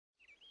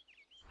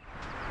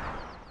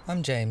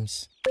I'm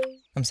James.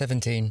 I'm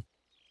 17,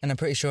 and I'm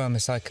pretty sure I'm a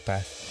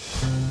psychopath.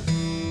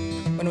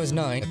 When I was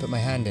 9, I put my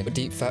hand in a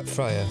deep fat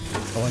fryer.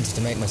 I wanted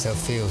to make myself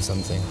feel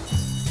something.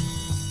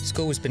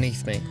 School was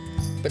beneath me,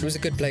 but it was a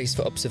good place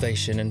for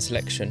observation and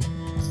selection.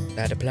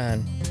 I had a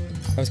plan.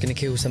 I was going to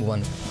kill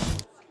someone.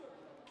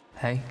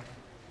 Hey?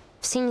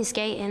 I've seen you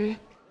skating.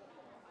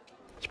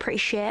 You're pretty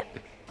shit.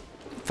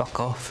 Fuck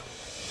off.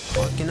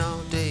 Working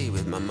all day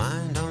with my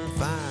mind on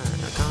fire.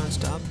 I can't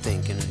stop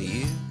thinking of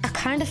you. I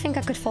kind of think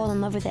I could fall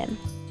in love with him.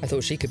 I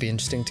thought she could be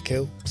interesting to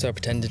kill, so I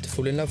pretended to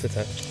fall in love with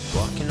her.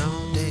 Walking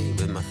all day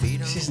with my feet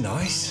on. This is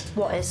nice.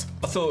 What is?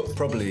 I thought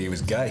probably he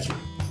was gay.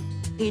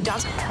 Your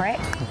dad's a prick.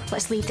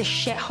 Let's leave this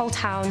shithole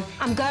town.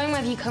 I'm going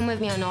whether you come with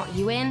me or not.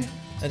 You in?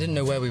 I didn't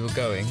know where we were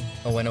going,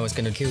 or when I was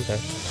going to kill her.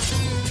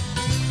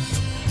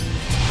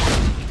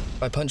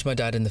 I punched my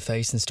dad in the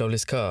face and stole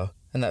his car,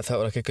 and that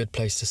felt like a good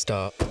place to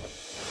start.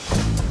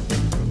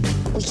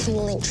 We can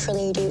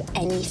literally do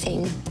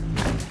anything. Do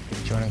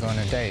you want to go on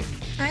a date?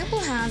 I will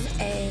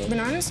have a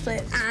banana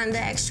split and an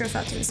extra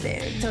fucking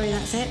spoon. Sorry,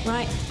 that's it,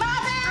 right?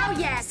 Marvin! Oh,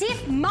 yeah. See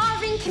if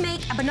Marvin can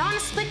make a banana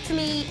split for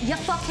me, you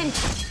fucking...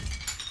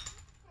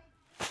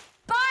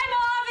 Bye,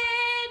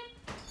 Marvin!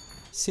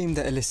 Seemed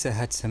that Alyssa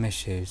had some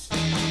issues.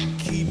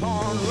 Keep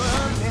on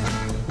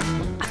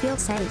running. I feel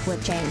safe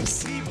with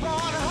James. Keep on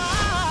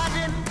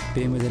hiding.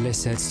 Being with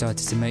Alyssa had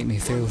started to make me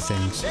feel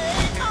things.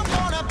 I'm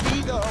gonna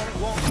be the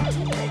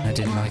one. I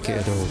didn't like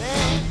it at all.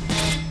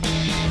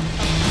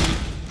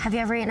 Have you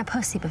ever eaten a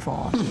pussy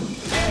before?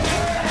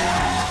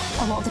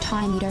 A lot of the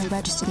time, you don't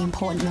register the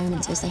important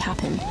moments as they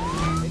happen.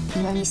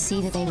 You only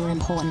see that they were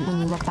important when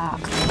you look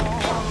back.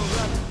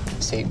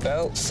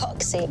 Seatbelt? Fuck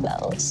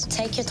seatbelts.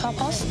 Take your top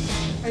off.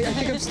 I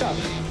think I'm stuck.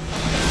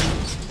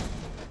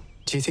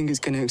 Do you think it's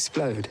going to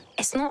explode?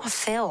 It's not a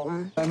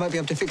film. I might be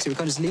able to fix it. We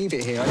can't just leave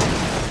it here.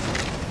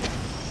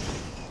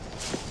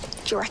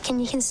 Do you reckon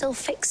you can still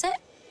fix it?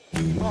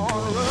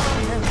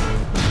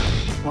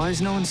 Why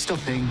is no one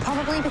stopping?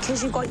 Probably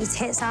because you've got your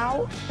tits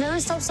out. No one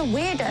stops the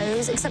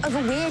weirdos except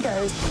other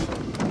weirdos.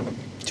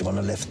 Do you want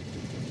a lift?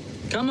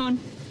 Come on.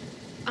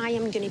 I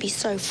am going to be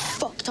so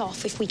fucked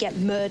off if we get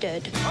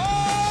murdered.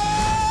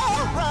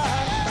 All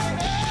right.